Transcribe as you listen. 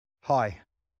Hi,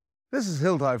 this is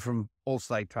Hilto from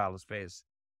Allstate Trailer Spares,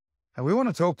 and we want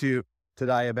to talk to you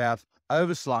today about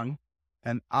overslung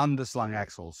and underslung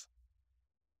axles.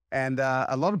 And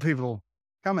a lot of people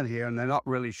come in here and they're not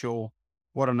really sure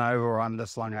what an over or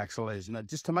underslung axle is. And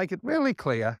just to make it really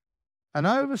clear, an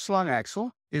overslung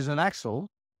axle is an axle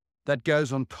that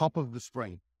goes on top of the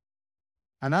spring.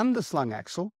 An underslung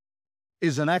axle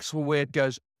is an axle where it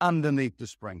goes underneath the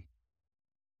spring.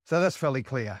 So that's fairly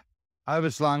clear.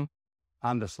 Overslung,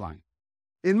 underslung.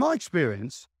 In my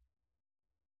experience,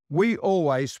 we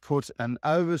always put an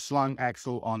overslung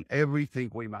axle on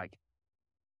everything we make.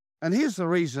 And here's the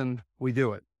reason we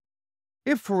do it.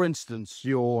 If, for instance,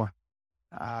 your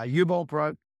U-bolt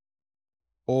broke,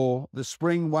 or the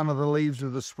spring, one of the leaves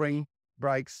of the spring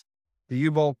breaks, the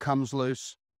U-bolt comes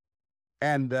loose,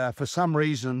 and for some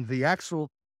reason the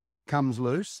axle comes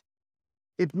loose,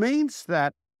 it means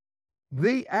that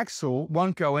the axle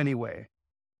won't go anywhere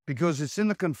because it's in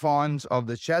the confines of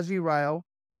the chassis rail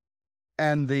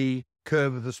and the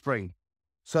curve of the spring.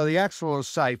 So the axle is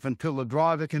safe until the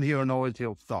driver can hear a noise,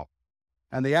 he'll stop.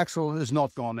 And the axle has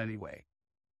not gone anywhere.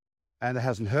 And it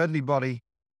hasn't hurt anybody.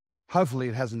 Hopefully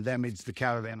it hasn't damaged the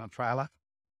caravan or trailer.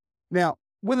 Now,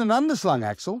 with an underslung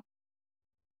axle,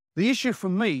 the issue for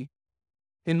me,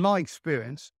 in my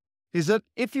experience, is that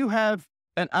if you have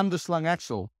an underslung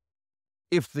axle,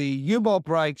 if the U-bolt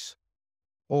breaks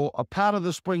or a part of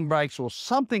the spring breaks or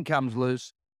something comes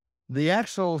loose, the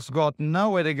axle's got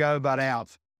nowhere to go but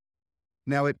out.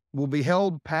 Now, it will be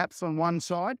held perhaps on one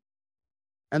side,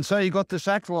 and so you've got this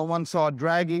axle on one side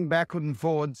dragging backward and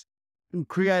forwards and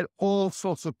create all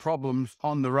sorts of problems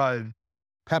on the road,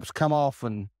 perhaps come off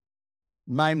and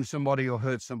maim somebody or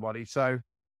hurt somebody. So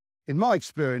in my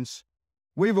experience,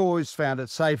 we've always found it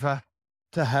safer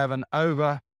to have an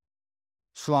overslung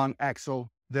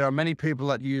axle. There are many people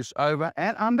that use over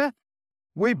and under.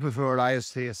 We prefer at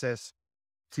ASTSS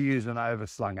to use an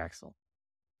overslung axle.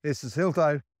 This is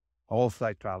Hilto,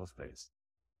 Allstate Trailer Spares.